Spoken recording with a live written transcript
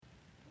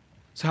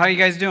So how are you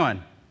guys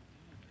doing?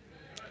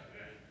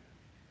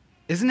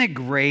 Isn't it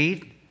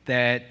great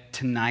that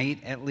tonight,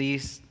 at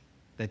least,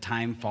 the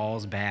time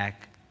falls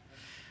back?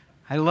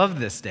 I love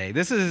this day.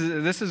 This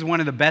is one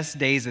of the best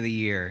days of the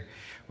year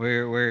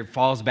where it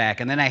falls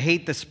back. And then I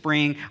hate the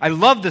spring. I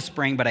love the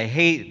spring, but I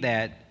hate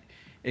that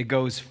it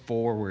goes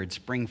forward,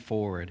 spring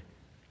forward.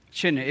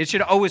 It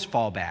should always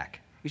fall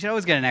back. We should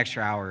always get an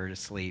extra hour to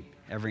sleep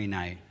every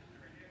night.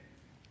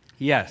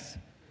 Yes.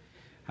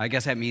 I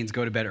guess that means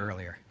go to bed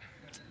earlier.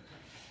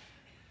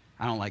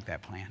 I don't like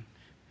that plan.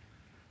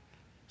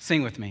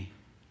 Sing with me.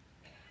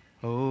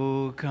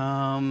 Oh,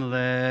 come,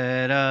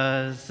 let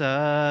us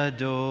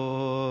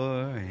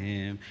adore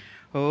him.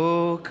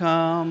 Oh,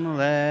 come,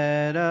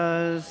 let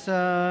us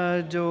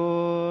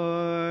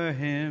adore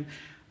him.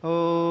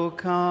 Oh,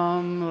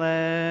 come,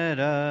 let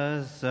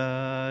us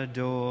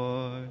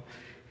adore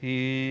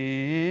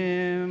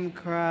him,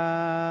 Christ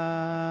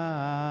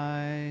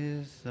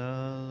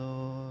the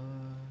Lord.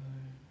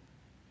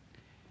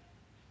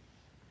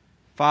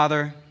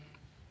 Father,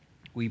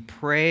 we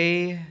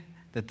pray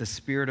that the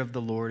Spirit of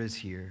the Lord is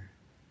here.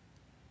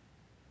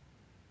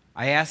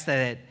 I ask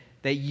that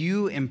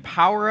you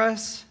empower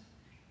us,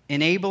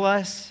 enable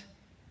us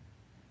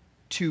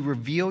to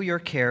reveal your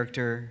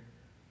character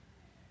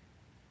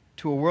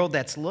to a world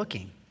that's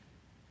looking.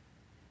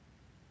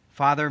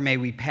 Father, may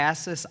we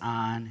pass this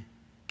on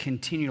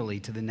continually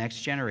to the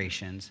next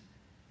generations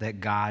that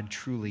God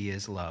truly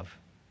is love.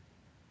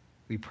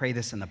 We pray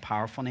this in the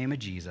powerful name of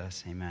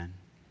Jesus. Amen.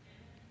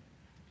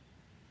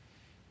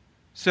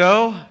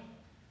 So,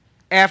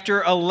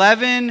 after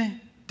 11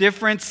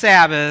 different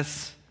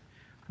Sabbaths,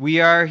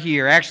 we are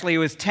here. Actually, it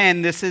was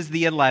 10. This is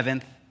the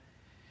 11th.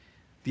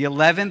 The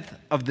 11th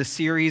of the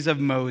series of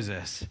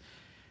Moses.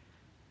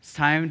 It's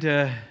time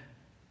to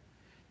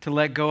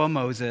let go of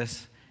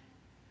Moses.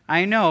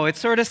 I know, it's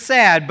sort of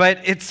sad, but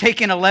it's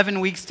taken 11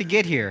 weeks to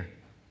get here.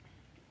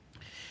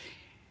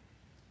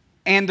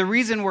 And the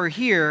reason we're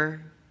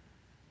here,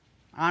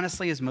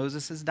 honestly, is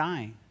Moses is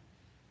dying.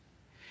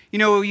 You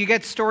know, you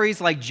get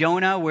stories like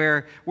Jonah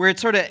where it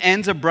sort of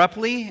ends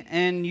abruptly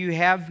and you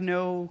have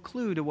no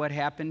clue to what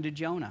happened to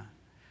Jonah.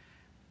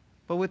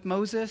 But with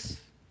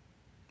Moses,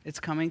 it's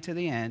coming to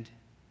the end.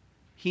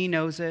 He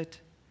knows it.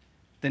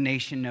 The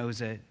nation knows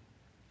it.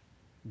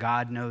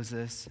 God knows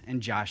this,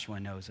 and Joshua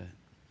knows it.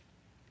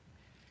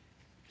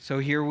 So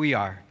here we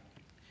are,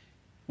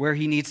 where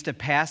he needs to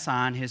pass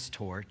on his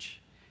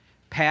torch,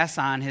 pass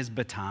on his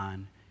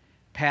baton,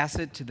 pass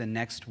it to the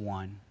next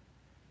one.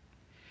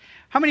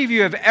 How many of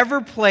you have ever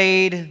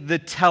played the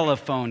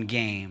telephone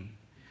game?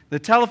 The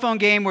telephone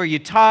game where you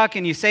talk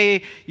and you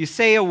say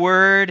a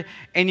word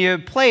and you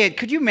play it.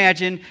 Could you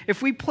imagine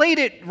if we played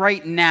it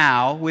right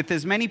now with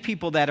as many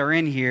people that are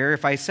in here,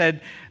 if I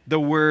said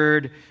the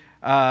word,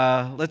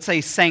 let's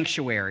say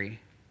sanctuary,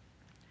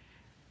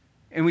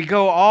 and we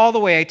go all the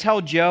way, I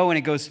tell Joe and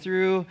it goes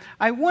through,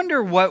 I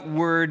wonder what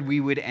word we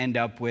would end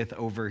up with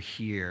over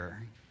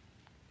here.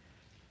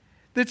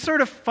 That's sort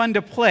of fun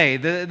to play,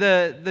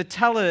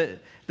 the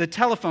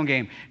telephone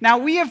game. Now,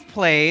 we have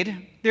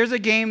played, there's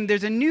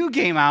a new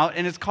game out,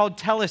 and it's called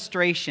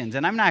Telestrations,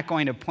 and I'm not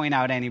going to point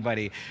out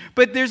anybody,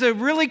 but there's a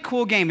really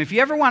cool game. If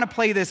you ever want to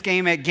play this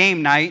game at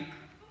game night,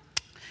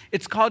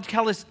 it's called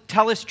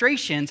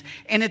Telestrations,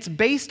 and it's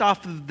based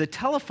off of the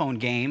telephone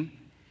game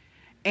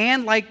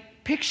and like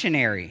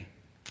Pictionary.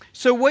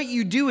 So what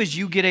you do is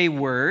you get a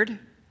word,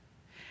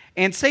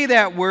 and say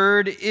that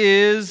word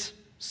is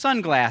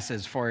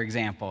sunglasses, for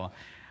example.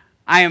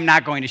 I am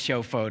not going to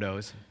show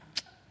photos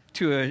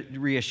to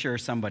reassure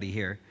somebody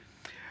here.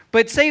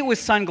 But say it was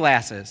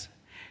sunglasses.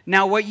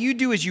 Now what you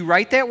do is you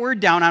write that word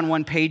down on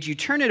one page, you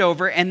turn it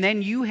over, and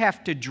then you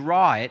have to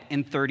draw it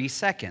in 30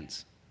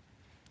 seconds.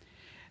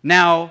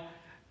 Now,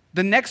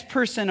 the next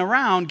person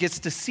around gets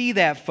to see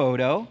that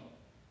photo,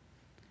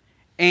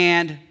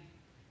 and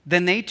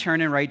then they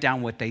turn and write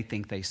down what they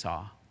think they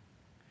saw.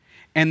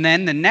 And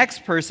then the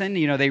next person,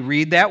 they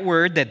read that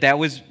word that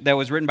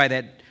was written by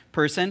that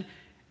person,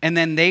 and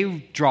then they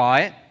draw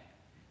it,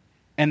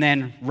 and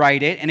then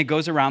write it, and it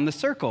goes around the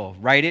circle.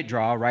 Write it,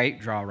 draw, write,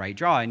 draw, write,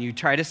 draw. And you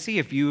try to see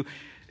if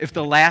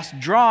the last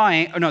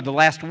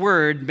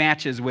word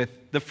matches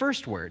with the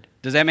first word.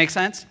 Does that make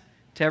sense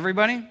to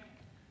everybody?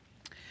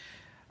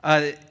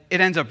 It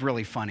ends up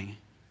really funny.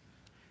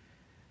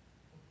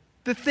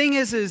 The thing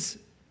is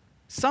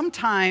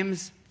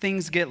sometimes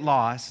things get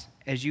lost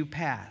as you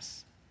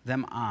pass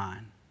them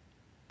on.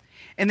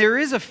 And there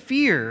is a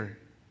fear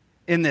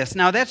in this.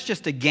 Now, that's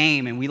just a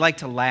game, and we like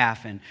to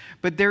laugh,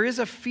 but there is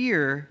a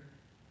fear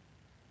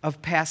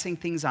of passing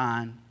things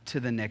on to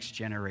the next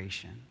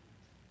generation.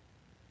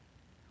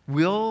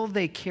 Will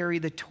they carry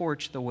the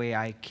torch the way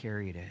I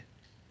carried it?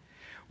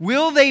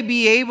 Will they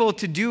be able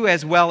to do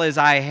as well as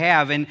I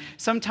have? And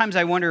sometimes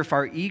I wonder if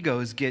our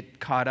egos get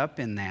caught up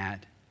in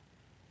that.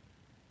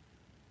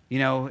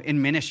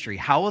 In ministry,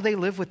 how will they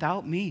live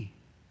without me?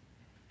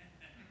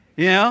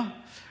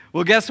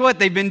 Well, guess what?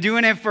 They've been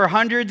doing it for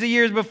hundreds of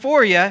years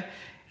before you,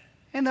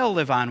 and they'll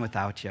live on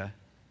without you.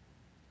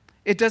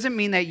 It doesn't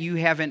mean that you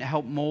haven't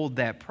helped mold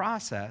that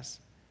process,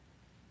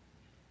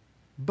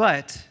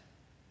 But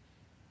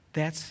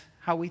that's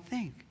how we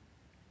think.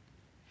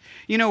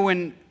 You know,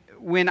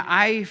 when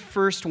I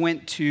first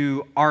went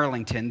to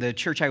Arlington, the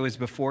church I was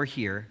before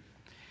here,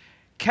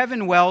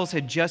 Kevin Wells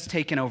had just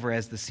taken over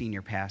as the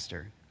senior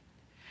pastor.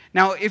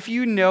 Now, if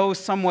you know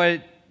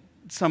somewhat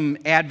some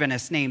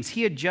Adventist names,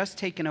 he had just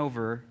taken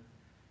over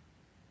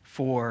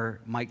for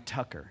Mike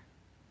Tucker.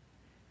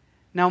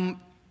 Now,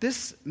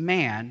 this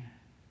man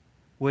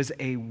was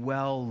a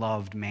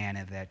well-loved man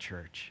at that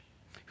church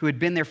who had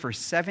been there for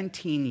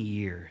 17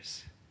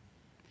 years.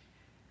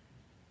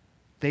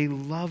 They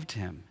loved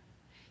him.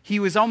 He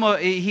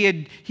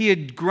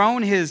had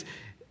grown his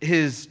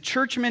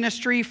church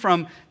ministry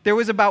from, there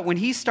was about, when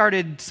he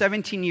started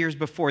 17 years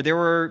before, there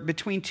were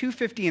between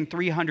 250 and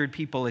 300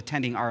 people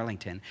attending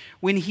Arlington.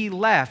 When he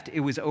left,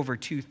 it was over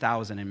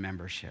 2,000 in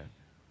membership.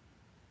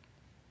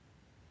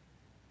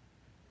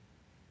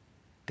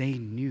 They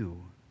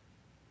knew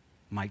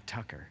Mike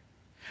Tucker.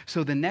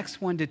 So the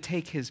next one to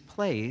take his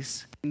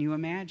place, can you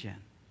imagine?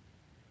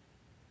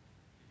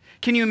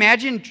 Can you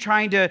imagine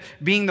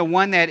being the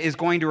one that is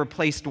going to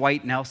replace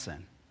Dwight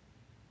Nelson?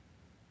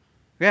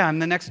 Yeah, I'm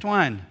the next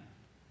one.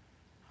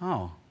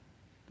 Oh,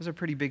 those are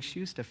pretty big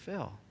shoes to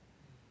fill.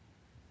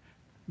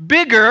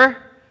 Bigger,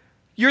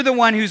 you're the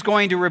one who's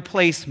going to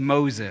replace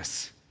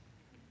Moses,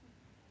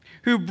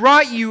 who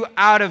brought you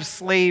out of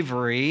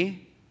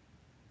slavery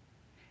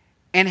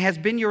and has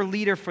been your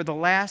leader for the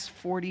last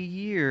 40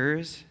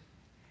 years,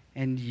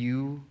 and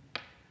you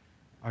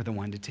are the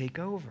one to take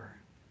over.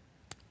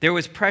 There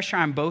was pressure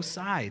on both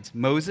sides,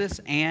 Moses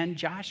and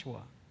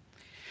Joshua.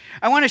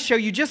 I want to show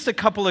you just a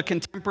couple of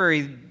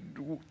contemporary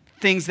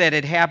things that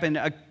had happened,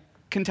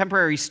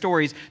 contemporary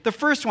stories. The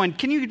first one,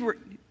 can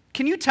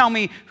you tell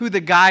me who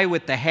the guy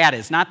with the hat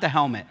is, not the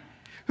helmet?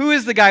 Who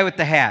is the guy with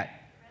the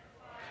hat?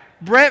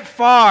 Brett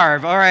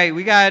Favre. All right,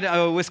 we got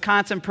a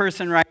Wisconsin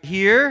person right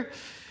here.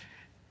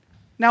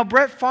 Now,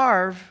 Brett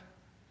Favre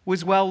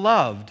was well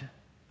loved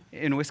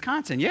in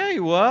Wisconsin. Yeah,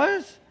 he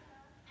was.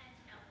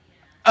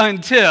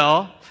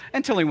 Until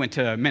he went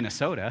to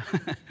Minnesota.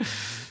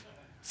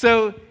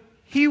 So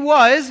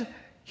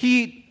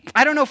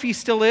I don't know if he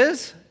still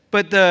is,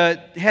 but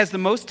has the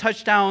most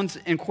touchdowns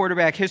in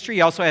quarterback history.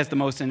 He also has the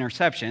most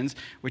interceptions,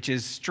 which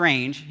is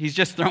strange. He's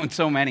just thrown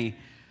so many.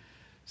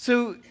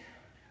 So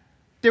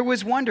there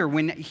was wonder,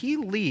 when he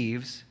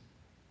leaves,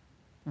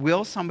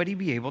 will somebody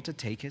be able to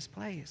take his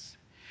place?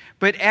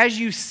 But as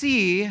you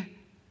see,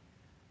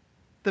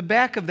 the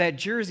back of that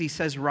jersey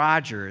says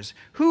Rodgers.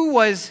 Who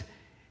was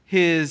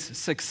his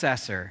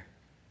successor?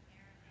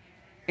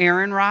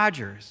 Aaron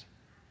Rodgers.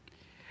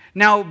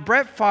 Now,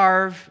 Brett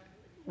Favre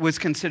was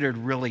considered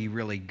really,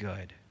 really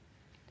good.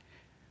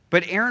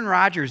 But Aaron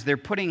Rodgers, they're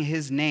putting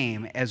his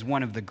name as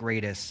one of the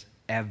greatest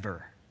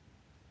ever.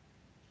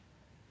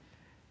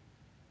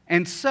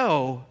 And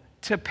so,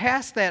 to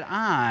pass that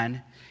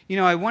on,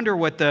 I wonder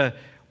what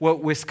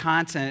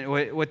Wisconsin,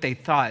 what they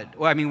thought.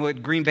 Well, I mean,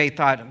 what Green Bay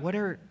thought.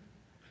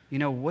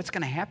 What's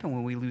going to happen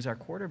when we lose our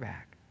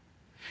quarterback?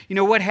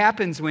 What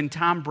happens when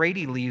Tom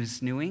Brady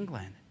leaves New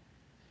England?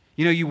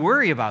 You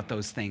worry about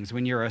those things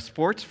when you're a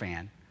sports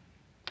fan.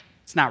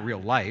 It's not real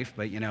life,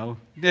 but,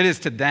 it is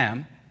to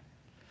them.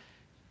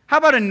 How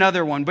about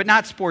another one, but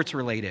not sports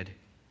related?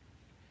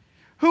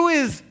 Who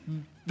is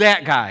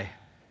that guy?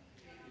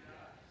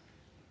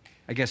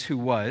 I guess who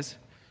was.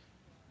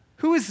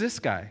 Who is this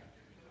guy?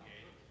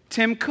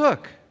 Tim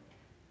Cook.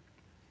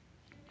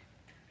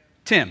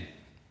 Tim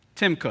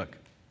Cook.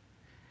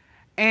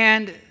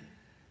 And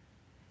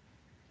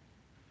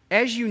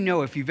as you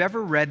know, if you've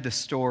ever read the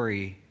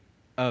story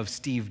of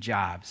Steve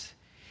Jobs,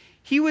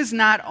 he was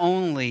not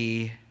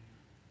only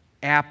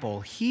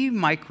Apple, he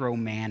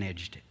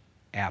micromanaged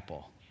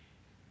Apple.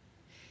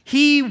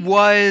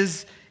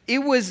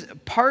 It was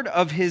part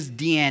of his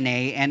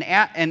DNA, and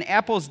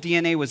Apple's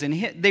DNA was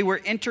they were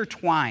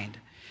intertwined.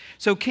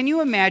 So can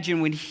you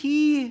imagine when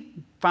he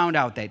found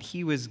out that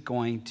he was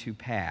going to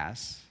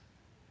pass,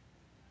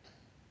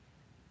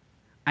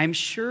 I'm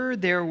sure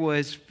there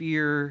was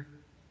fear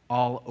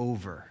all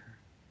over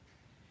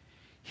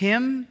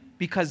him,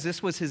 because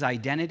this was his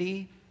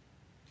identity,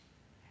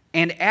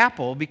 and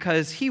Apple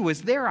because he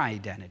was their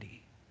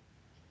identity.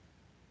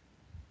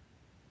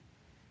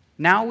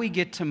 Now we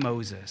get to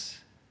Moses,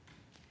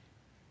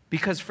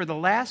 because for the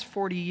last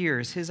 40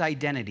 years, his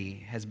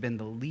identity has been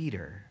the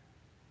leader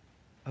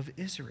of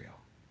Israel.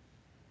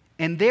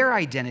 And their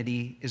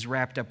identity is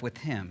wrapped up with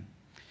him.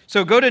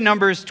 So go to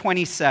Numbers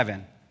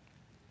 27.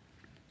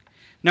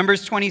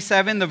 Numbers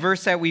 27, the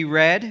verse that we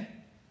read,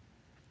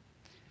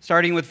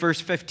 starting with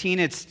verse 15,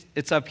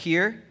 it's up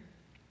here.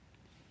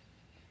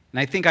 And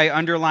I think I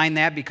underlined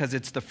that because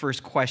it's the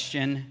first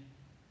question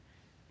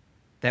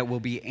that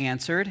will be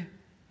answered.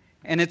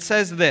 And it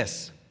says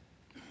this: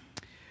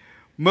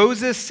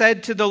 Moses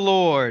said to the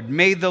Lord,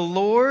 "May the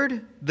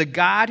Lord, the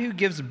God who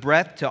gives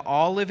breath to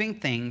all living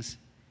things,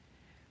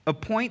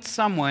 appoint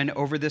someone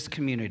over this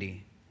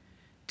community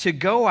to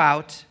go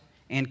out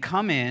and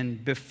come in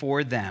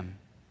before them,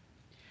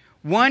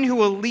 one who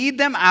will lead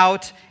them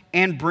out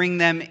and bring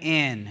them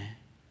in."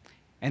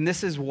 And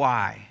this is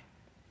why.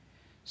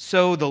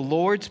 so the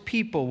Lord's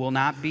people will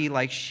not be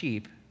like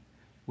sheep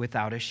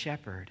without a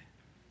shepherd.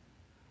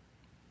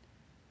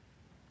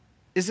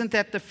 Isn't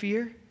that the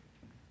fear?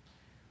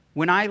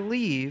 When I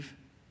leave,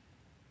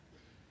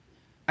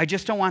 I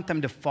just don't want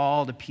them to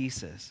fall to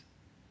pieces.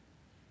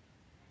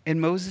 And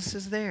Moses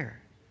is there.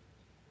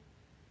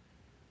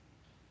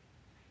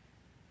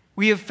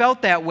 We have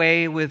felt that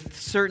way with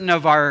certain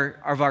of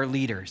our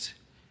leaders.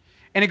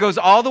 And it goes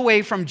all the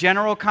way from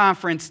general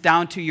conference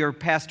down to your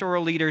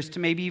pastoral leaders to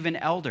maybe even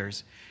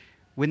elders.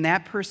 When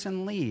that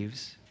person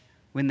leaves,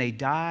 when they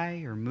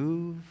die or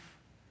move,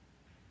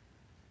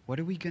 what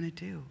are we going to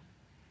do?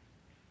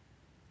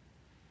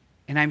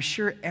 And I'm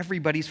sure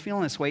everybody's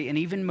feeling this way, and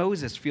even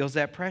Moses feels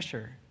that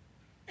pressure.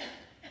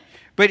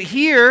 But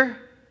here,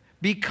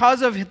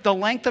 because of the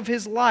length of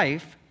his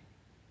life,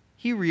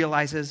 he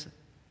realizes,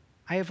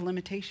 I have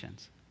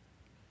limitations.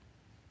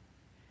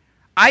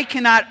 I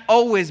cannot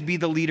always be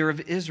the leader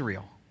of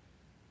Israel.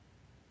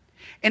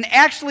 And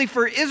actually,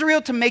 for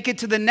Israel to make it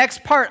to the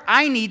next part,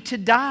 I need to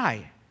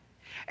die.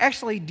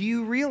 Actually, do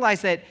you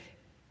realize that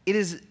it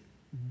is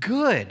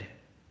good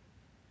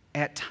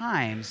at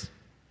times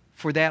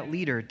for that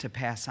leader to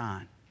pass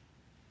on,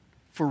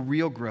 for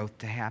real growth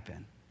to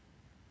happen?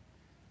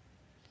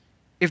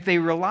 If they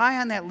rely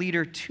on that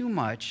leader too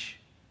much,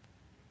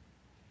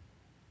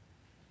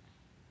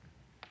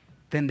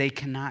 then they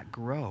cannot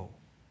grow.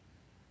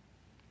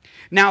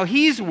 Now,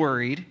 he's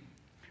worried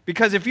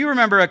because if you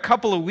remember a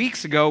couple of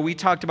weeks ago, we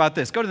talked about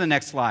this. Go to the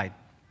next slide.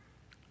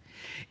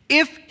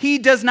 If he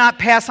does not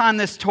pass on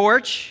this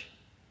torch,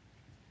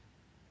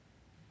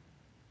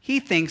 he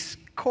thinks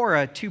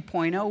Korah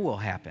 2.0 will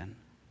happen.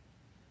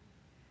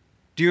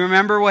 Do you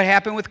remember what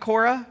happened with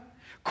Korah?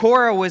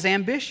 Korah was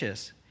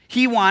ambitious.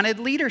 He wanted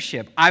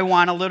leadership. I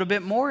want a little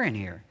bit more in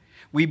here.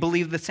 We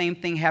believe the same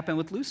thing happened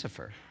with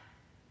Lucifer.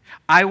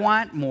 I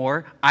want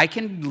more. I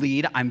can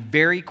lead. I'm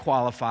very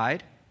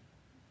qualified.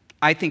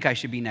 I think I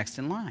should be next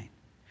in line.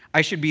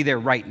 I should be there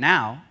right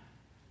now.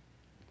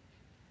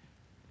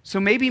 So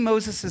maybe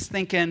Moses is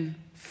thinking,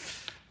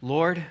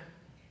 Lord,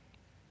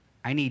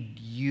 I need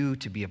you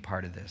to be a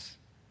part of this.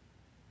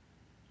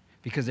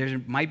 Because there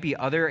might be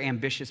other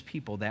ambitious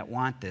people that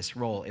want this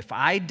role. If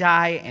I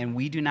die and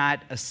we do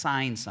not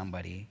assign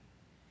somebody,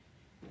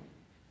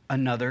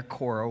 another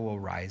Korah will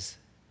rise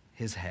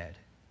his head.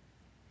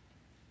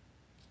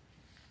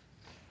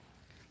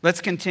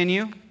 Let's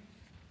continue.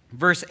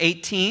 Verse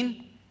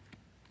 18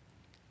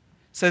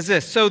 says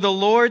this, So the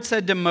Lord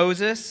said to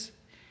Moses,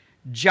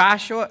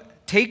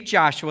 take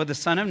Joshua, the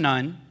son of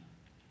Nun,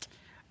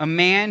 a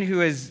man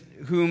in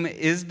whom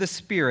is the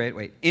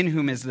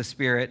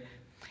Spirit,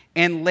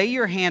 and lay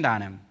your hand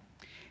on him.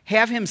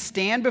 Have him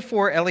stand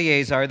before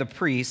Eleazar the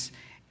priest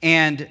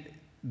and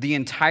the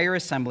entire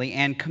assembly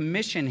and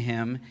commission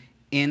him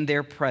in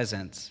their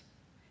presence.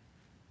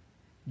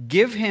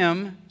 Give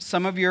him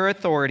some of your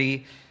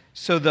authority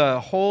so the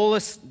whole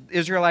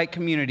Israelite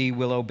community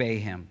will obey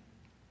him.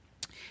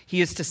 He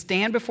is to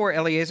stand before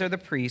Eleazar the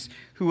priest,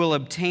 who will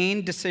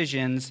obtain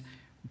decisions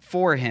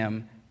for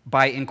him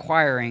by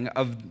inquiring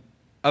of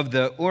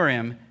the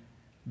Urim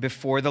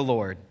before the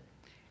Lord.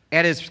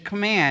 At his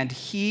command,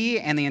 he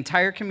and the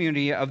entire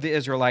community of the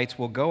Israelites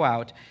will go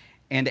out,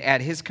 and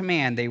at his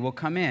command they will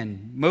come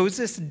in.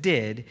 Moses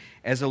did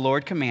as the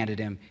Lord commanded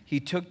him. He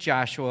took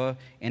Joshua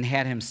and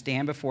had him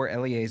stand before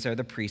Eleazar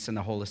the priest and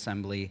the whole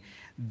assembly.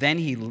 Then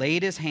he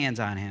laid his hands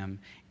on him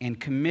and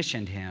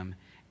commissioned him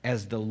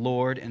as the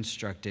Lord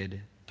instructed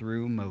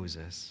through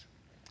Moses.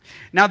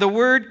 Now the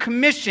word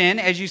commission,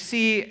 as you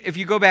see, if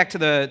you go back to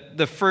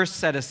the first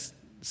set of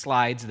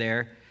slides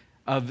there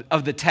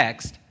of the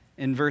text,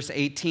 in verse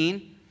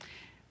 18,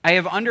 I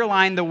have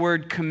underlined the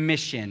word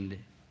commissioned.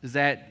 Is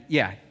that,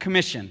 yeah,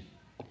 commission.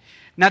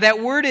 Now that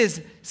word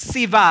is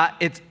siva,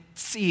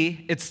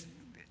 it's,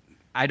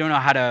 I don't know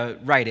how to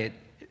write it.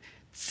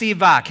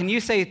 Siva, can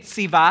you say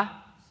siva?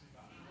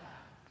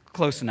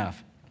 Close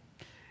enough.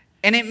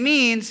 And it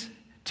means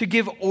to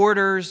give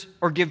orders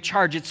or give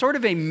charge. It's sort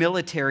of a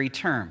military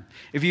term.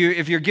 If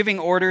you're giving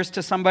orders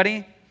to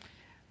somebody,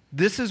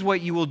 this is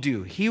what you will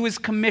do. He was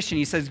commissioned.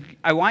 He says,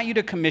 I want you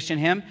to commission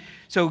him,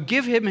 so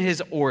give him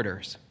his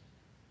orders.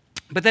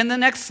 But then the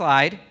next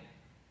slide,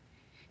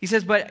 he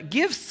says, but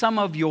give some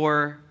of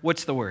your,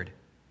 what's the word?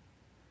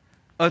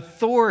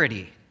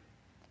 Authority.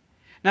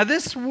 Now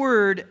this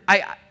word,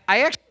 I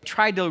actually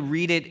tried to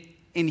read it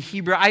in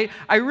Hebrew.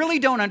 I really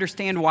don't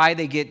understand why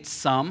they get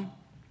some,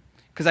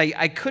 because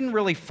I couldn't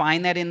really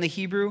find that in the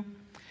Hebrew.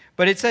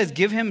 But it says,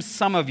 give him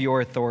some of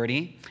your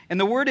authority. And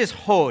the word is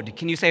hod.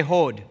 Can you say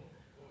hod?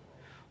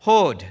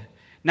 Hod.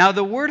 Now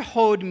the word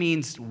hod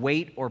means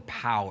weight or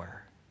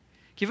power.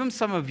 Give him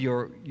some of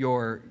your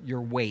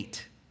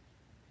weight.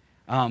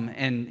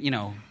 And, you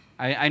know,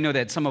 I know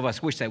that some of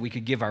us wish that we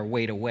could give our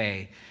weight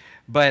away.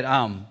 But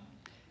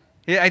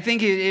I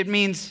think it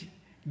means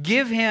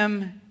give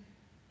him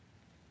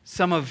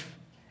some of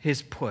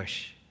his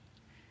push.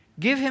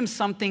 Give him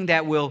something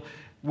that will,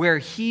 where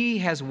he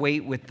has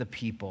weight with the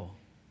people.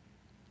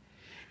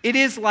 It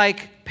is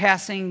like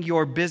passing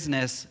your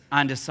business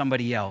onto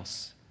somebody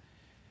else.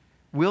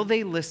 Will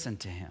they listen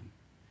to him?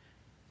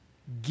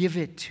 Give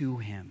it to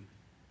him.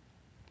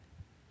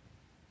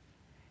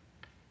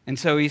 And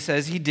so he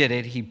says he did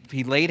it.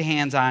 He laid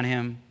hands on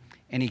him,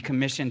 and he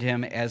commissioned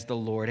him as the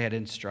Lord had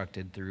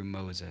instructed through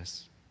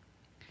Moses.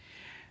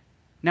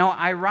 Now,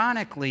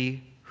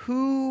 ironically,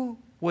 who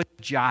was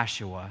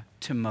Joshua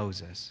to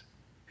Moses?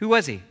 Who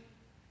was he?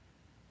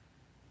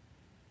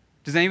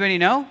 Does anybody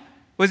know?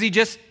 Was he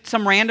just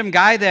some random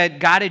guy that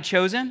God had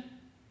chosen?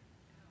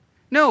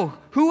 No.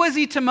 Who was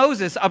he to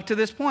Moses up to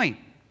this point?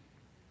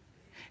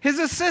 His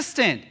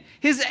assistant,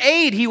 his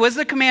aide. He was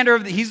the commander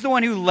he's the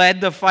one who led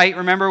the fight,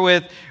 remember,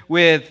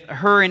 with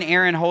her and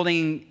Aaron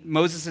holding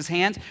Moses'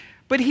 hands?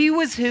 But he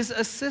was his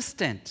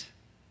assistant.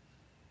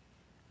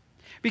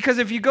 Because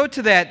if you go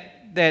to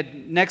that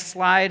next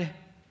slide,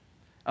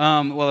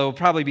 well, it will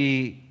probably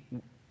be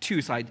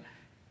 2 slides.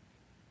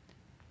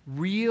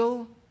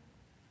 Real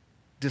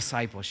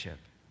discipleship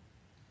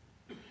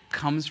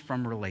comes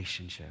from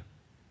relationship.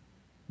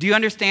 Do you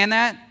understand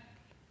that?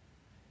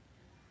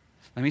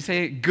 Let me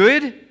say it.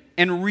 Good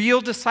and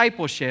real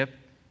discipleship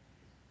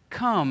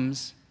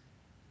comes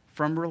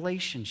from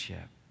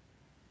relationship.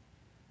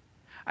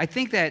 I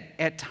think that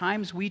at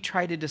times we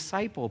try to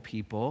disciple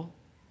people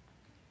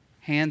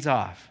hands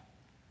off.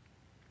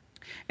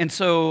 And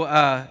so,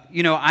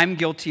 I'm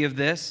guilty of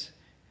this.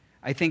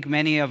 I think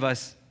many of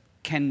us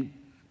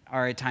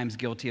are at times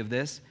guilty of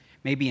this.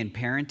 Maybe in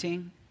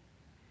parenting,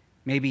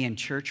 maybe in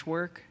church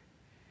work.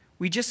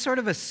 We just sort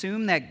of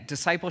assume that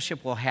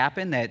discipleship will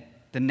happen, that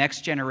the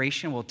next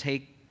generation will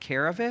take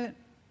care of it.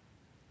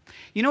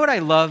 You know what I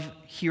love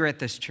here at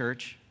this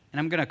church, and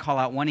I'm going to call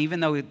out one, even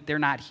though they're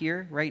not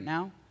here right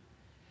now,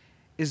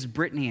 is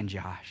Brittany and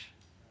Josh.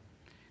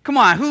 Come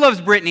on, who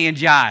loves Brittany and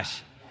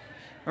Josh?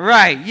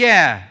 Right,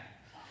 yeah.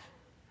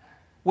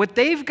 What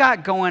they've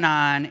got going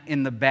on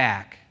in the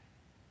back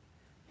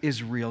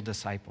is real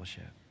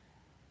discipleship.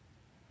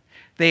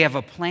 They have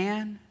a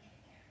plan,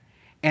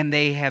 and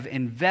they have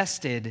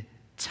invested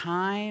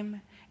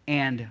time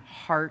and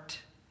heart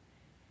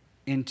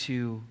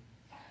into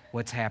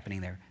what's happening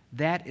there.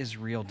 That is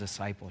real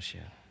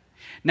discipleship.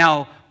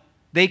 Now,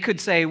 they could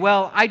say,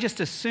 well, I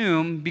just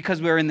assume,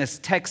 because we're in this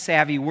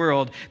tech-savvy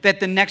world, that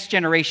the next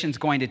generation's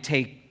going to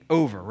take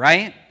over,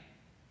 right?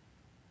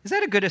 Is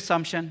that a good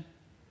assumption?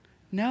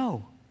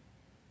 No.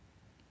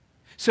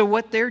 So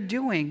what they're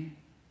doing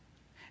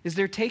is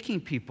they're taking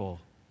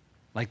people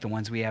like the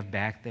ones we have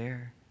back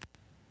there.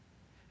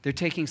 They're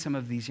taking some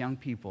of these young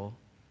people,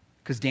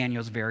 because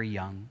Daniel's very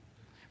young,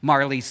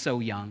 Marley's so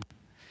young,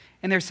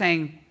 and they're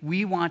saying,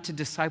 we want to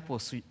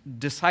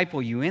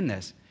disciple you in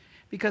this,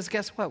 because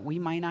guess what? We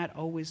might not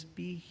always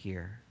be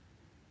here.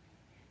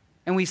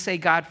 And we say,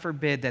 God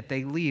forbid that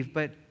they leave,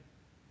 but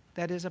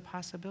that is a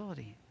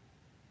possibility.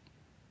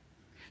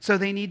 So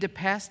they need to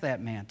pass that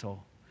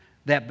mantle,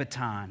 that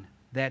baton,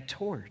 that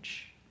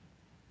torch.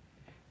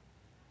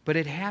 But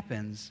it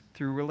happens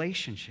through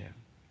relationship.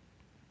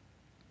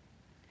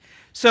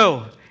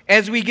 So,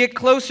 as we get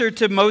closer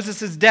to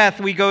Moses' death,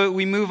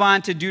 we move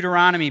on to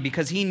Deuteronomy,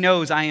 because he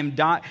knows I am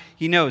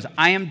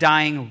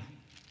dying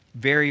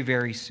very,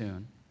 very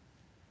soon.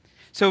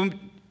 So,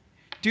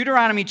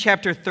 Deuteronomy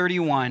chapter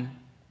 31,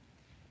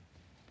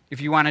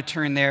 if you want to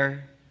turn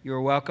there,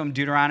 you're welcome.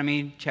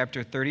 Deuteronomy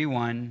chapter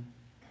 31,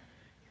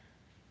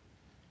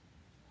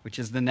 which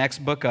is the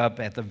next book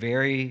up at the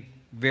very,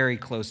 very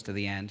close to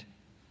the end.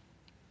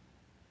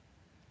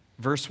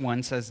 Verse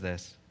 1 says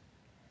this,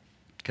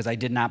 because I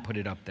did not put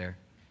it up there.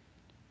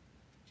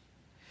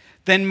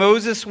 Then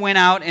Moses went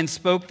out and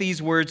spoke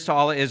these words to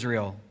all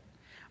Israel.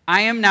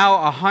 I am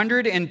now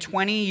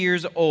 120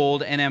 years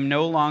old and am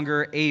no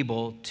longer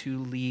able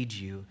to lead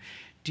you.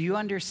 Do you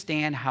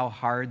understand how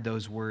hard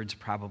those words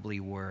probably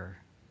were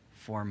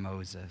for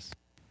Moses?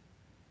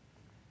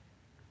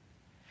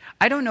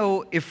 I don't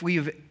know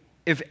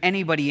if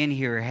anybody in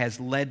here has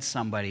led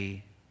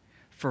somebody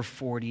for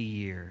 40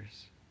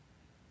 years.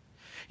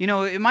 You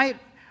know,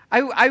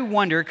 I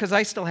wonder, because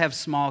I still have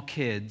small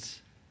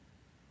kids,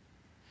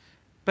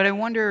 but I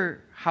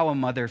wonder how a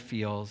mother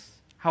feels,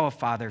 how a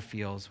father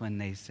feels when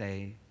they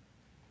say,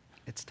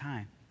 it's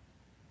time.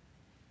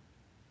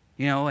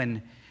 You know,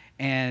 and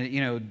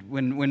you know,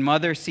 when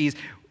mother sees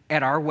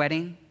at our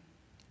wedding,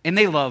 and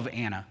they love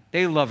Anna,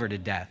 they love her to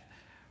death,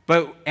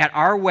 but at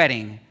our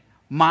wedding,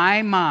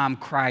 my mom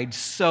cried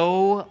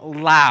so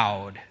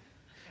loud.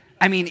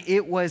 I mean,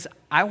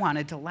 I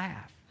wanted to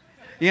laugh.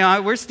 You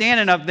know, we're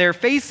standing up there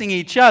facing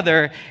each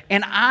other,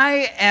 and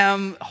I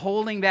am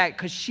holding back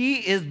because she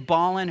is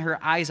bawling her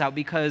eyes out,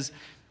 because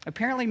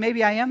apparently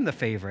maybe I am the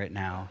favorite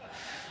now.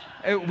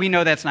 We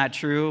know that's not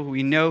true.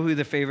 We know who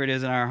the favorite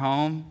is in our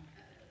home.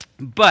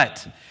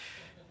 But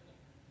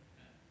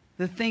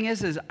the thing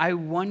is I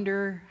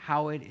wonder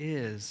how it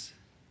is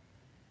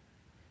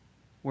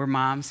where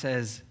mom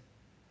says,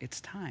 it's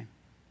time.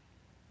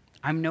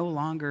 I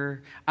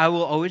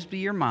will always be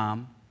your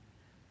mom,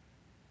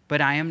 but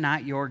I am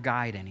not your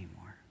guide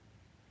anymore.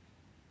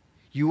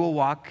 You will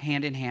walk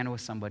hand in hand with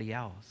somebody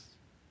else.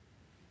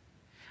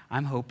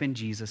 I'm hoping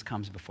Jesus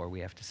comes before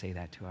we have to say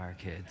that to our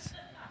kids.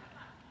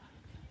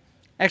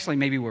 Actually,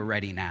 maybe we're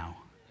ready now.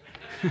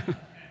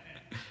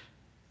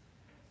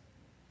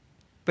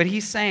 But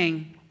he's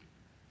saying,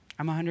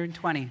 I'm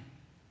 120.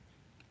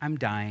 I'm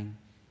dying.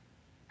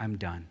 I'm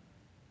done.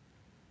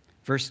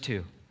 Verse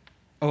 3.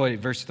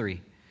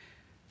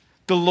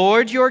 The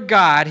Lord your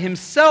God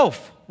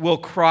himself will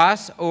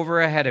cross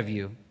over ahead of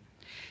you.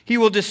 He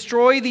will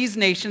destroy these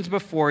nations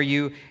before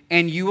you,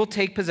 and you will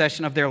take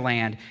possession of their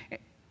land.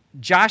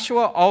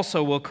 Joshua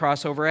also will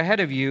cross over ahead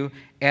of you,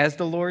 as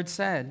the Lord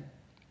said.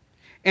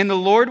 And the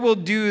Lord will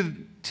do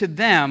to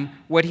them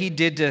what he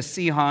did to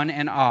Sihon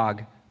and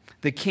Og,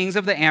 the kings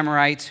of the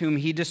Amorites, whom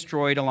he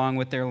destroyed along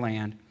with their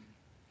land.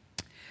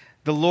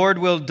 The Lord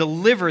will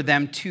deliver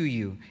them to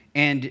you,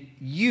 and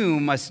you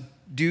must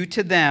do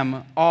to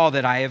them all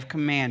that I have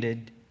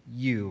commanded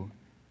you.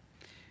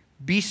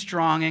 Be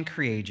strong and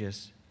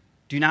courageous.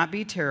 Do not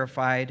be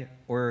terrified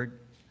or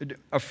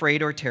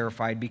afraid or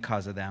terrified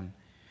because of them.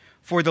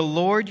 For the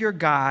Lord your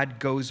God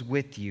goes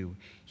with you.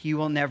 He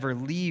will never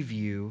leave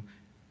you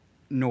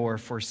nor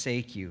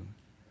forsake you.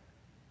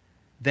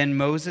 Then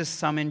Moses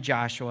summoned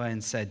Joshua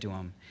and said to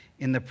him,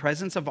 in the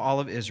presence of all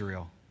of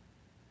Israel,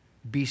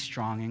 be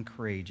strong and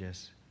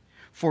courageous,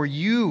 for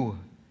you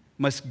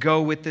must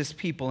go with this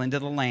people into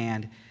the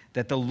land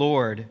that the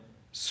Lord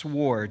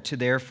swore to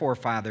their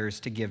forefathers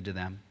to give to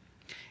them.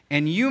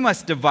 And you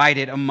must divide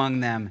it among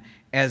them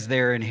as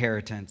their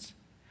inheritance.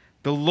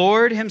 The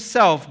Lord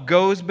himself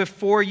goes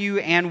before you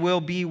and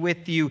will be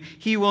with you.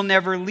 He will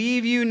never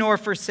leave you nor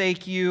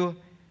forsake you.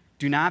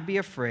 Do not be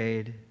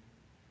afraid.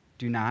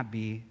 Do not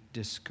be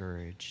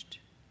discouraged.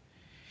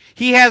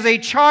 He has a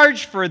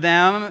charge for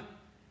them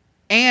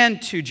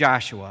and to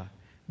Joshua.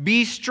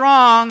 Be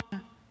strong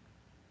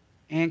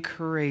and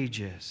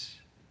courageous.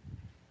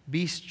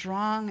 Be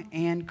strong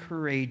and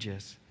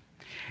courageous.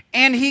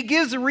 And he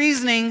gives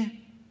reasoning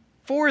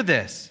for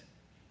this.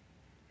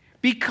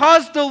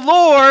 Because the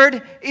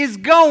Lord is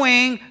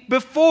going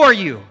before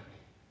you.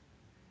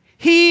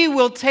 He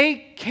will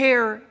take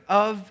care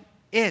of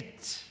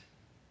it.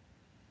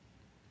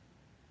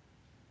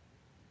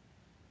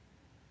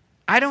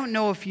 I don't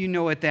know if you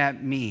know what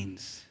that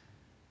means.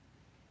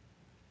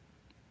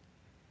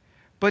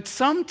 But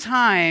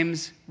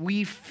sometimes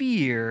we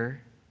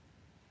fear,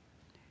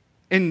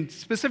 and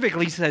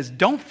specifically says,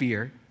 don't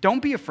fear,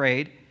 don't be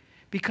afraid,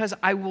 because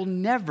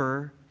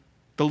the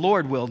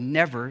Lord will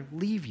never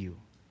leave you.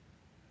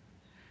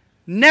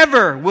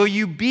 Never will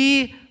you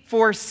be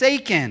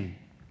forsaken.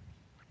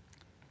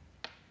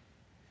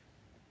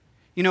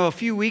 You know, a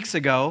few weeks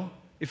ago,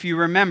 if you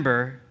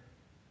remember,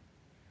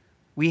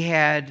 we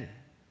had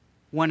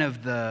one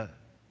of the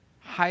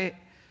I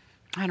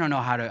don't know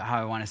how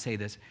I want to say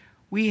this.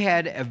 We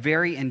had a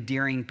very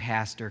endearing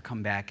pastor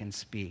come back and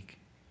speak.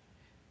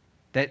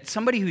 That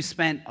somebody who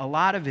spent a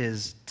lot of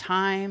his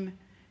time,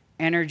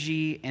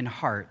 energy, and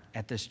heart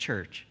at this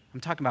church. I'm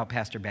talking about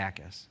Pastor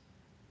Backus.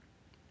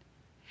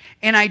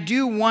 And I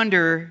do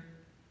wonder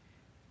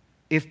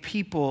if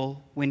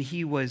people, when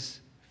he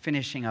was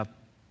finishing up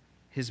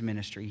his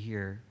ministry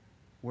here,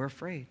 were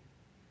afraid.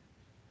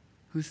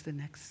 Who's the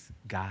next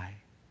guy?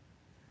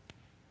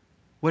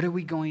 What are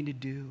we going to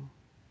do?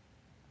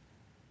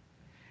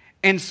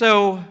 And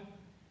so,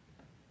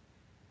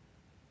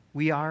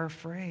 we are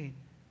afraid.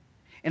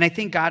 And I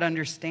think God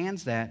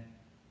understands that.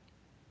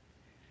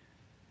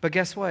 But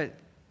guess what?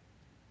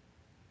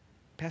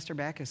 Pastor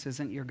Backus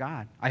isn't your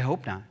God. I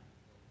hope not.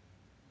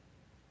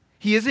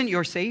 He isn't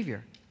your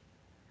Savior.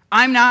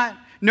 I'm not.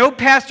 No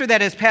pastor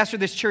that has pastored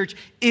this church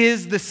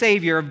is the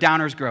Savior of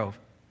Downers Grove.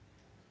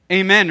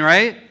 Amen,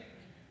 right?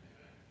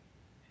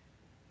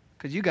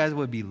 Because you guys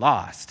would be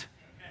lost.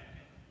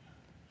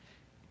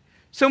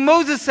 So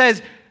Moses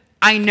says,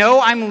 I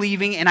know I'm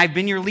leaving and I've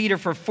been your leader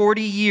for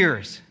 40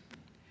 years.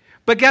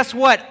 But guess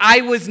what?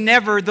 I was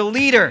never the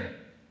leader.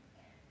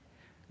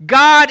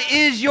 God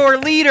is your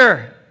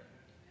leader.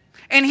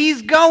 And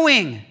he's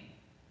going.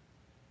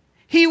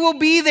 He will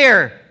be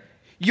there.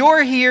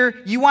 You're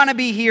here. You want to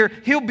be here.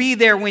 He'll be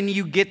there when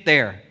you get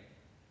there.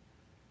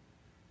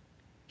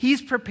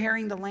 He's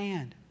preparing the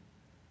land.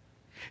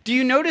 Do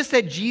you notice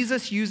that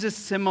Jesus uses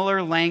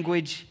similar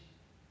language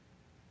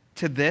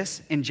to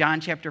this in John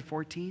chapter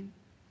 14?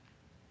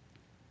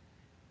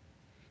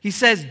 He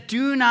says,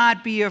 do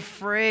not be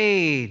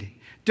afraid.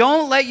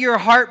 Don't let your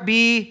heart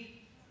be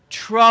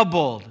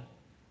troubled.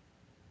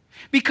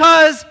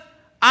 Because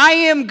I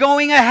am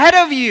going ahead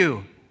of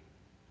you.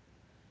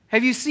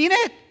 Have you seen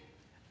it?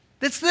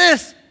 That's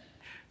this.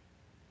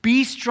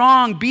 Be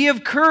strong. Be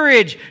of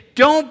courage.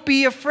 Don't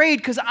be afraid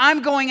because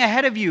I'm going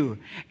ahead of you.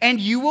 And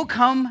you will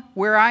come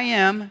where I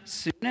am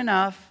soon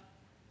enough.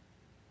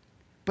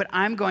 But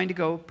I'm going to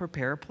go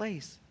prepare a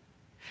place.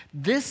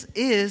 This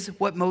is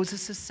what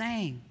Moses is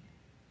saying.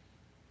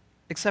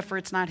 Except for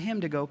it's not him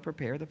to go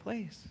prepare the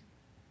place.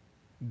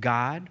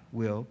 God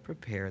will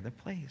prepare the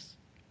place.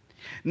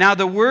 Now,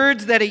 the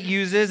words that it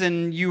uses,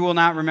 and you will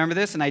not remember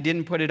this, and I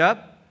didn't put it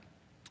up,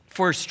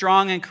 for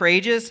strong and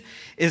courageous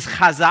is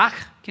chazak.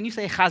 Can you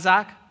say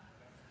chazak?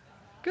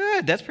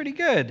 Good, that's pretty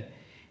good.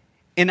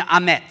 In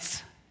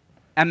ametz.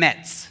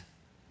 Ametz.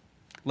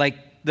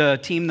 Like the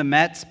team, the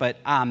Mets, but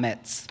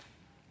Mets.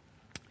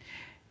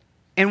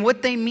 And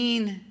what they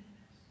mean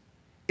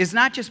is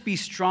not just be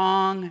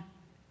strong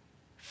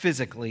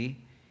physically,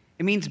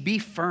 it means be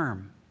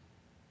firm,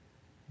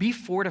 be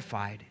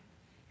fortified,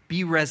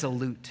 be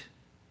resolute,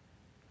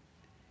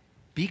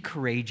 be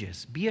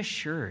courageous, be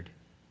assured.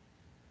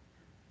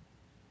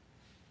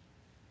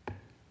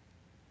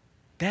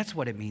 That's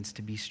what it means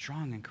to be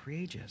strong and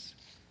courageous.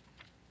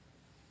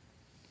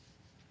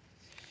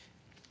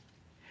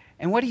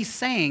 And what he's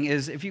saying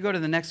is, if you go to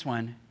the next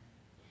one,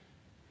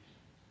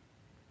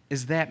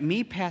 is that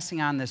me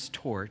passing on this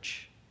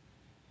torch,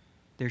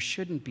 there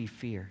shouldn't be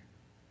fear.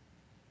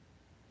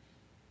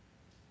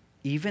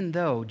 Even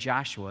though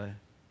Joshua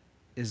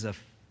is a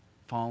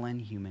fallen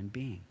human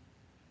being.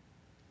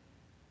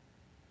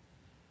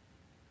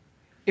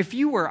 If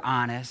you were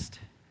honest,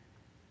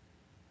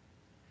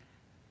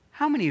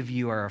 how many of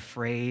you are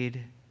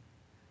afraid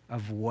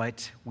of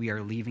what we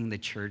are leaving the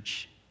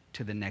church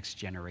to the next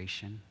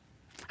generation?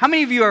 How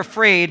many of you are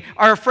afraid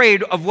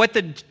of what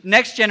the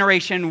next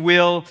generation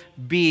will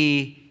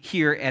be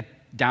here at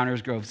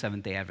Downers Grove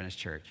Seventh-day Adventist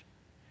Church?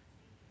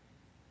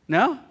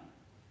 No?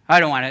 I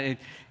don't want to.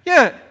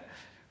 Yeah.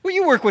 Well,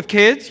 you work with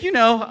kids. You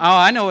know. Oh,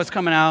 I know what's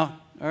coming out.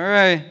 All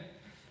right.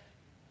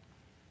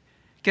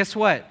 Guess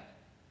what?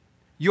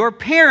 Your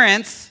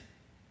parents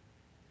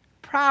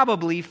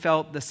probably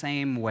felt the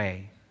same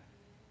way.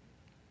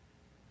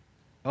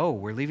 Oh,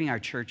 we're leaving our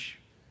church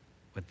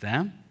with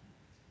them?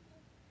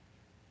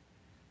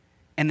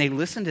 And they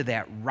listened to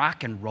that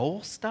rock and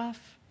roll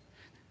stuff?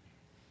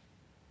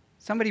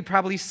 Somebody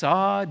probably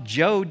saw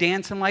Joe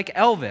dancing like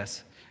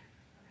Elvis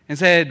and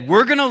said,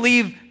 we're going to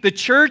leave the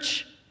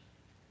church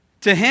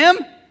to him?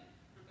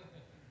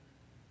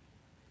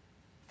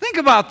 Think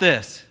about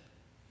this.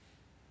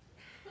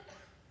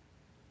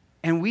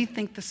 And we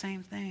think the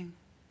same thing.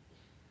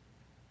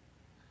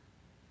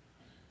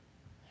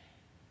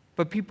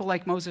 But people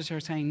like Moses are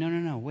saying,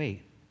 no,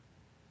 wait.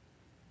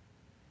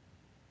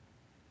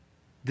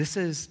 This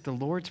is the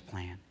Lord's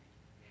plan.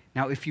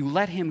 Now, if you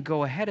let him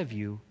go ahead of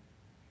you,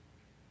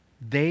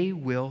 they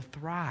will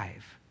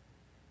thrive.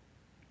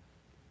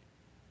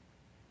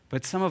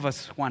 But some of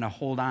us want to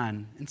hold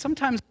on, and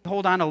sometimes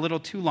hold on a little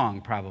too long,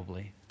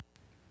 probably.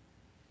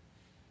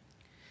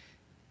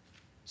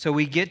 So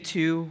we get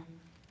to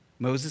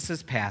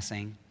Moses'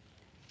 passing,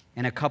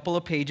 and a couple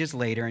of pages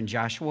later in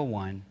Joshua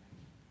 1,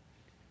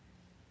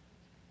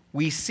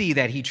 we see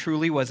that he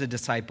truly was a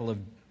disciple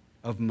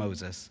of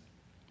Moses.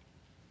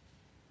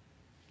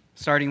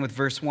 Starting with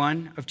verse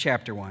 1 of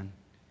chapter 1.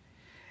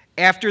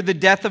 After the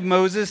death of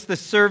Moses, the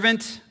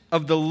servant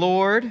of the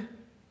Lord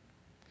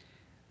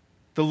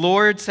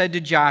said to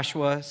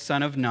Joshua,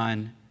 son of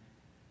Nun,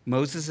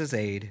 Moses'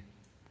 aide,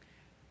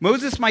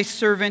 Moses, my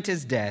servant,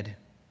 is dead.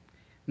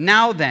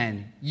 Now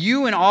then,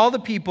 you and all the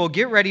people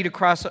get ready to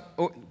cross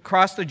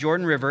the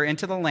Jordan River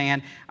into the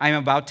land I am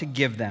about to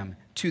give them,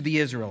 to the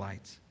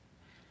Israelites.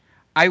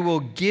 I will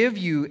give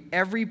you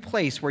every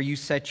place where you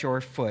set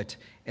your foot,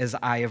 as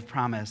I have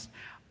promised.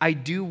 I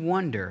do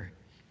wonder,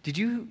 did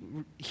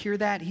you hear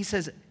that? He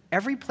says,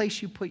 every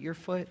place you put your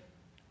foot,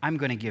 I'm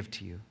going to give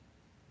to you.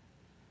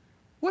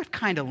 What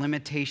kind of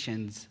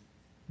limitations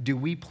do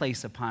we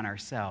place upon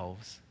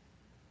ourselves?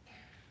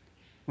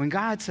 When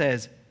God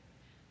says,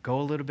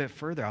 go a little bit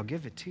further, I'll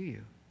give it to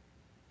you.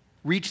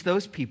 Reach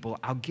those people,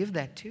 I'll give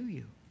that to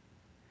you.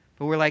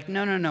 But we're like,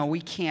 no, we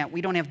can't.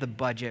 We don't have the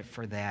budget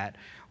for that.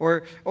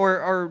 Or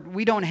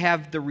we don't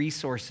have the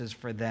resources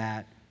for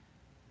that.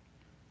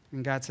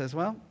 And God says,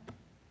 well,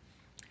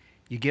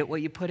 you get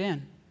what you put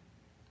in.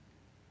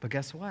 But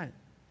guess what?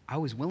 I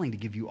was willing to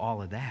give you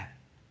all of that.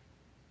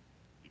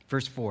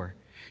 Verse 4.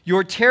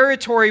 Your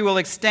territory will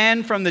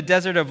extend from the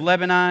desert of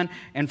Lebanon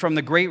and from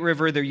the great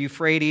river, the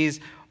Euphrates,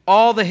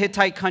 all the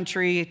Hittite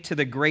country to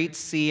the great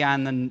sea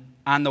on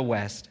the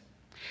west.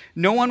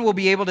 No one will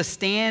be able to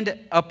stand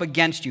up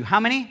against you. How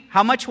many?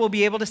 How much will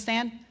be able to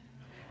stand?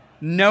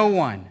 No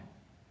one.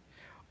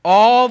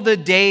 All the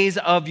days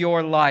of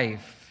your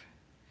life.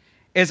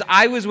 As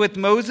I was with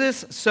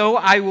Moses, so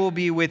I will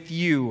be with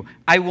you.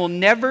 I will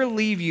never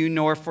leave you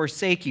nor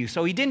forsake you.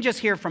 So he didn't just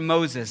hear from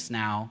Moses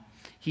now.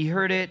 He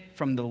heard it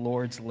from the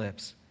Lord's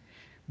lips.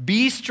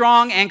 Be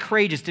strong and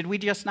courageous. Did we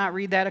just not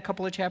read that a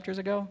couple of chapters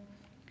ago?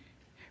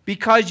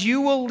 Because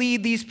you will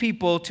lead these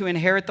people to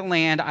inherit the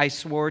land I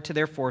swore to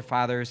their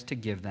forefathers to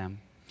give them.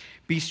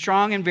 Be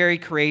strong and very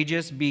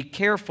courageous. Be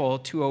careful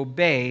to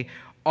obey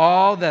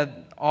all the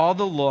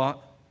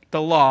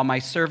law my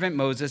servant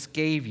Moses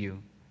gave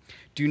you.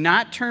 Do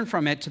not turn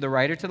from it to the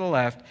right or to the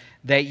left,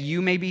 that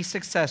you may be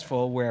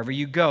successful wherever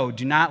you go.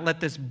 Do not let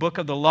this book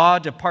of the law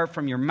depart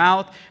from your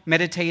mouth.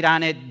 Meditate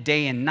on it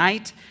day and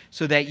night,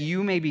 so that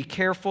you may be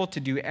careful to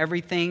do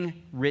everything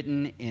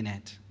written in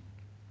it.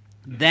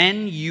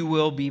 Then you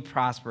will be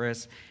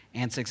prosperous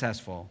and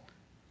successful.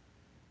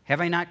 Have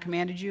I not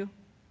commanded you?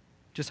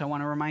 I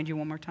want to remind you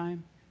one more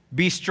time.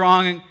 Be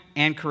strong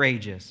and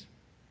courageous.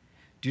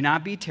 Do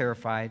not be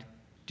terrified.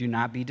 Do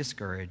not be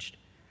discouraged.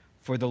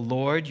 For the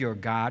Lord your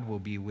God will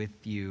be with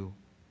you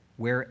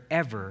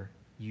wherever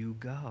you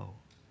go.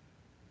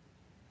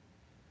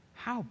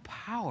 How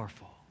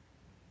powerful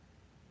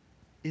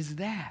is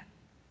that?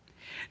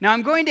 Now,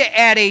 I'm going to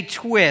add a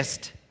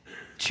twist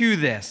to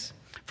this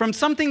from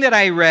something that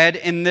I read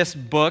in this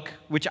book,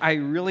 which I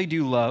really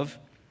do love.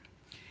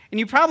 And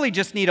you probably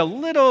just need a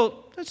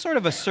little, sort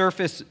of a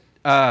surface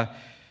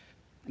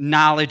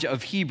knowledge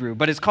of Hebrew,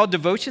 but it's called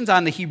Devotions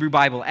on the Hebrew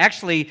Bible.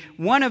 Actually,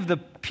 one of the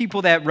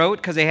people that wrote,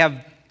 because they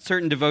have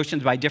certain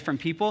devotions by different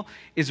people,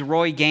 is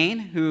Roy Gain,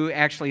 who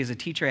actually is a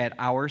teacher at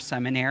our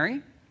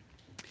seminary.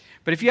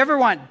 But if you ever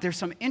want, there's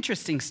some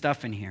interesting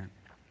stuff in here.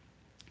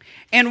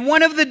 And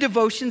one of the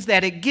devotions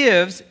that it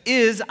gives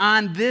is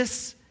on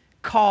this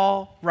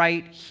call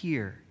right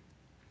here.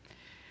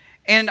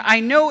 And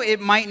I know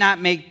it might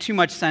not make too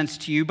much sense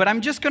to you, but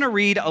I'm just going to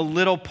read a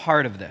little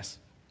part of this,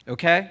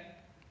 okay?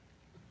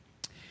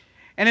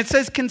 And it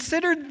says,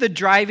 consider the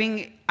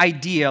driving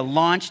idea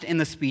launched in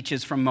the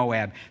speeches from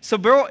Moab,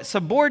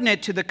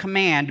 subordinate to the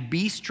command,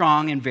 be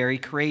strong and very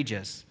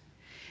courageous,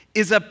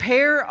 is a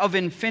pair of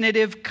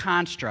infinitive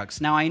constructs.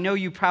 Now, I know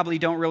you probably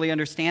don't really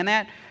understand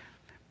that,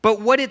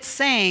 but what it's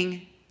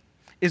saying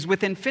is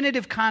with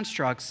infinitive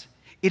constructs,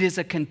 it is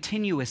a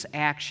continuous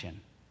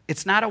action.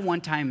 It's not a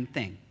one-time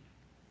thing.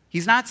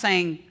 He's not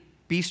saying,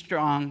 be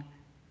strong,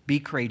 be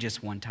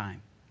courageous one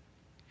time.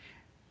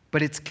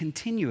 But it's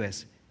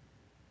continuous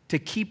to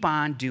keep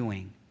on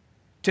doing,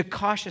 to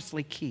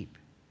cautiously keep.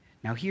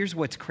 Now, here's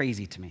what's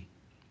crazy to me.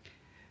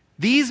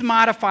 These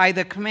modify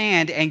the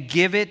command and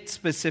give it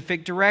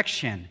specific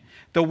direction.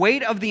 The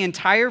weight of the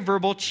entire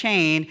verbal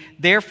chain,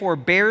 therefore,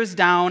 bears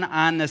down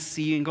on the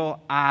single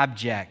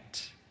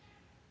object.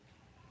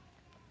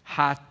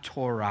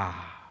 HaTorah.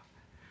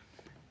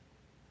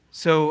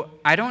 So,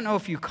 I don't know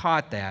if you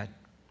caught that,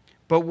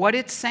 but what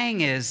it's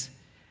saying is,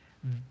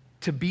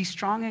 to be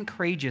strong and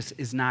courageous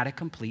is not a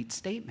complete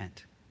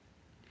statement.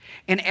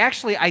 And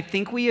actually,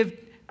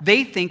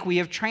 they think we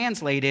have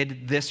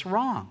translated this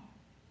wrong.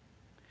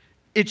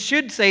 It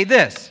should say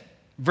this,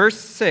 verse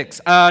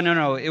 6.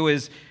 No, it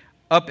was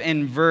up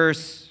in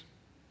verse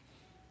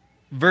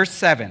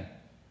 7.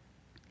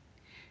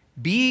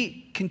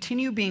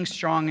 Continue being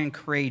strong and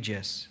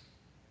courageous,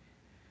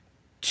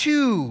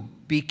 to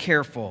be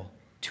careful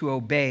to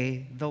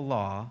obey the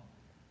law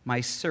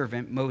my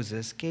servant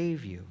Moses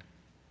gave you.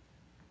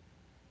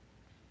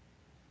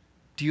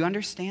 Do you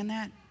understand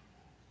that?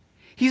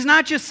 He's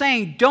not just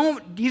saying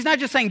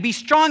be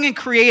strong and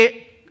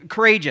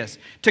courageous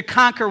to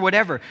conquer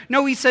whatever.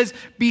 No, he says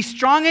be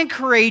strong and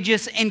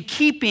courageous in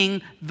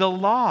keeping the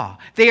law.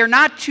 They are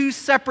not two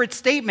separate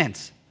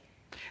statements.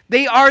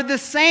 They are the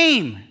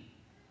same.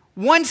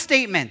 One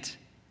statement.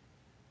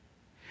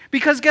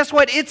 Because guess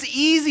what? It's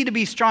easy to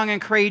be strong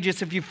and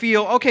courageous if you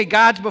feel, okay,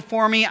 God's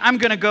before me, I'm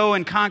going to go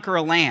and conquer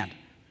a land.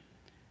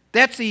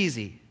 That's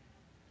easy.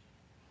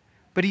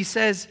 But he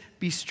says,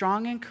 be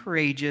strong and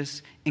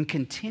courageous in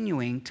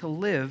continuing to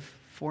live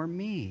for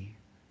me.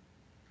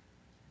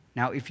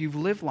 Now, if you've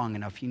lived long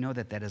enough, you know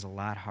that that is a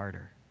lot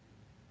harder.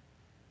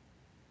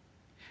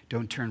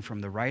 Don't turn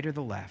from the right or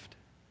the left.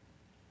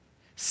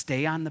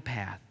 Stay on the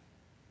path.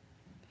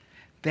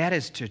 That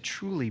is to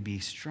truly be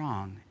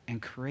strong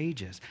and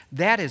courageous.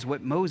 That is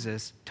what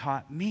Moses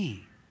taught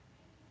me,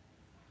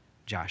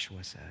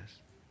 Joshua says.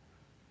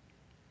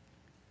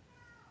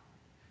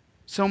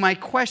 So my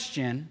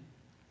question,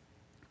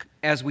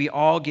 as we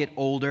all get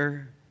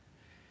older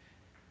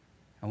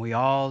and we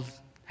all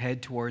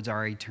head towards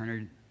our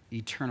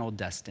eternal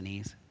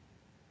destinies,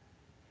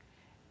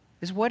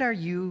 is what are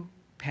you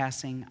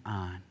passing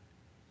on?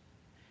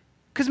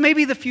 Because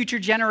maybe the future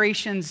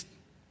generations,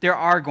 there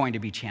are going to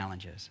be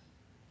challenges.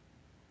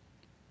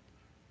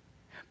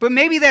 But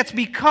maybe that's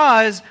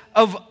because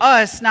of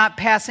us not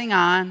passing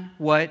on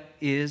what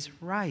is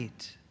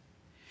right.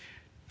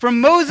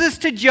 From Moses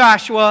to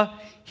Joshua,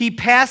 he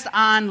passed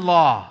on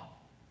law.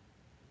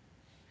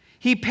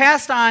 He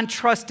passed on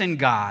trust in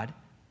God.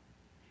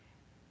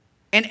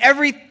 And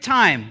every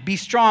time, be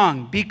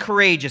strong, be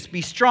courageous,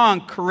 be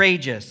strong,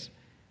 courageous.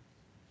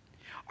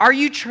 Are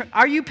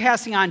you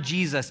passing on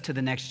Jesus to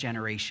the next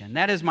generation?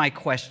 That is my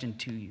question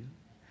to you.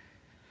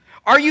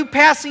 Are you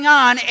passing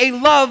on a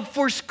love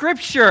for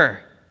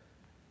Scripture?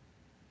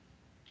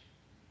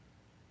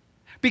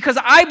 Because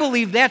I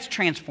believe that's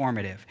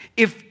transformative.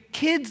 If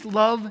kids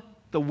love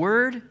the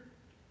Word,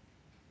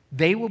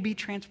 they will be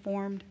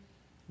transformed.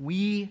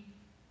 We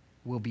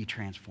will be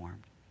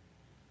transformed.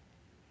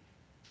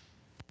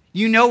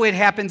 You know it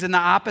happens in the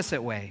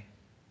opposite way.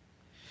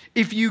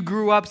 If you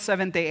grew up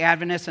Seventh-day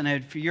Adventist and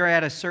if you're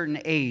at a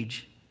certain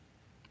age,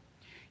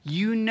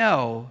 you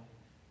know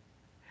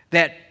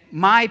that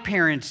my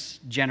parents'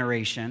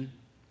 generation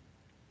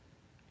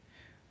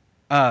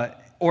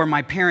or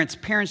my parents'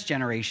 parents'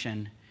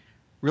 generation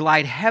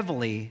relied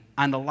heavily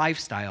on the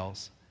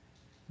lifestyles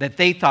that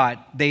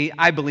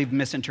I believe,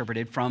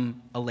 misinterpreted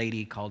from a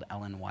lady called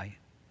Ellen White.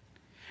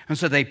 And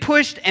so they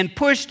pushed and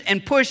pushed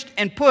and pushed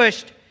and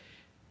pushed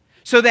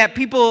so that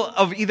people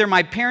of either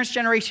my parents'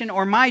 generation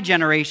or my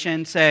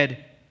generation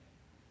said,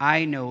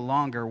 I no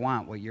longer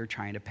want what you're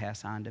trying to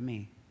pass on to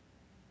me.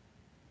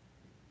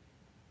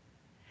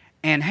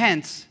 And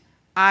hence,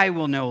 I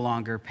will no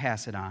longer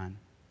pass it on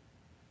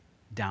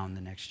down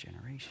the next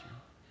generation.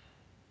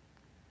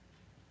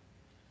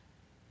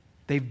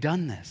 They've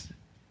done this.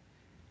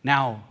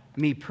 Now,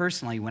 me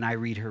personally, when I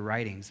read her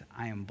writings,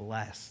 I am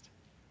blessed.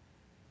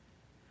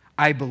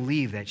 I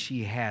believe that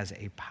she has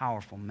a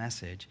powerful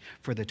message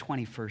for the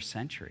 21st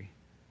century.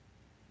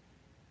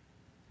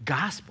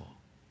 Gospel.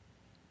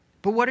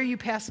 But what are you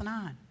passing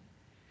on?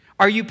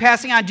 Are you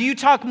passing on? Do you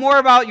talk more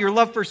about your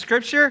love for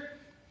Scripture?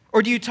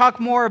 Or do you talk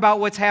more about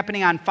what's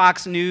happening on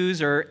Fox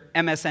News or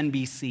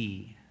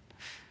MSNBC?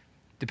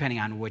 Depending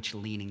on which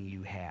leaning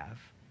you have.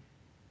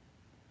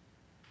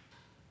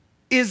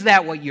 Is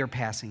that what you're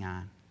passing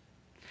on?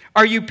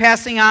 Are you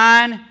passing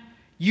on,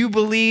 you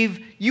believe,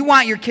 you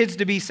want your kids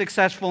to be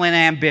successful and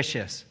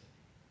ambitious?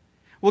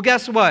 Well,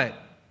 guess what?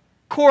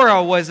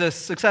 Korah was a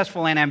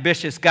successful and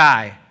ambitious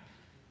guy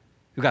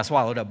who got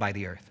swallowed up by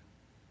the earth.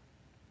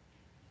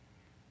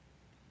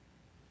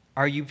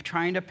 Are you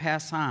trying to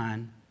pass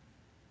on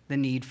the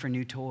need for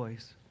new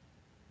toys?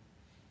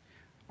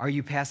 Are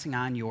you passing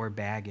on your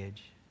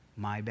baggage,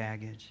 my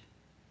baggage?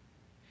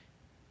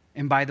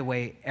 And by the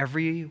way,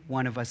 every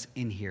one of us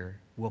in here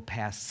will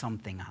pass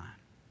something on.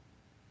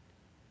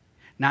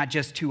 Not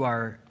just to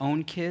our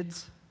own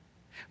kids,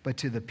 but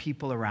to the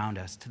people around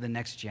us, to the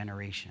next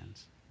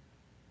generations.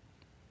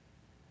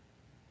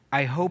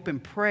 I hope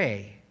and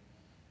pray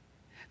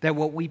that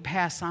what we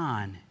pass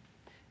on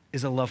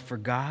is a love for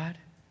God,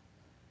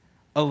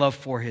 a love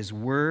for His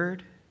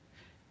Word,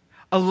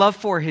 a love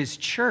for His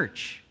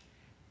church.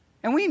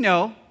 And we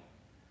know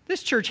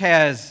this church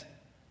has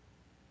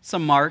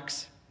some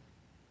marks.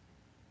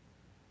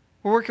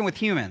 We're working with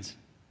humans,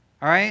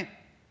 all right?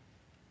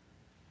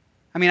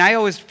 I mean, I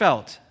always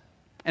felt,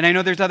 and I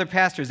know there's other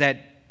pastors,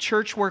 that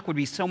church work would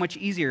be so much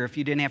easier if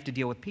you didn't have to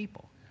deal with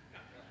people.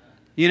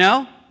 You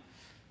know?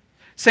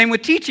 Same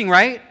with teaching,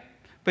 right?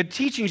 But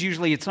teaching's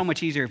usually, it's so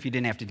much easier if you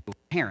didn't have to deal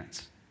with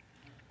parents.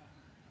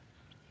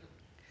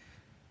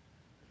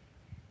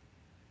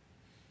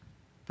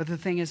 But the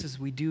thing is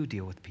we do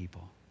deal with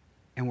people,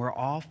 and we're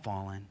all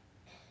fallen.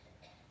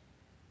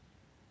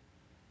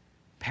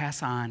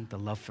 Pass on the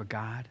love for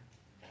God.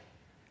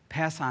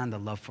 Pass on the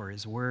love for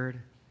His Word.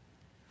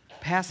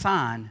 Pass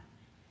on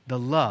the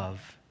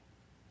love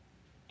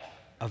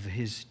of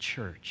His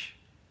church.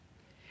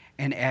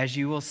 And as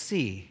you will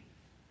see,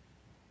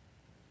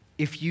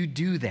 if you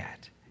do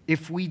that,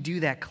 if we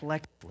do that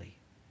collectively,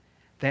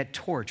 that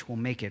torch will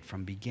make it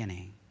from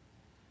beginning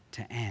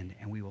to end,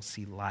 and we will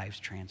see lives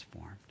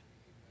transformed.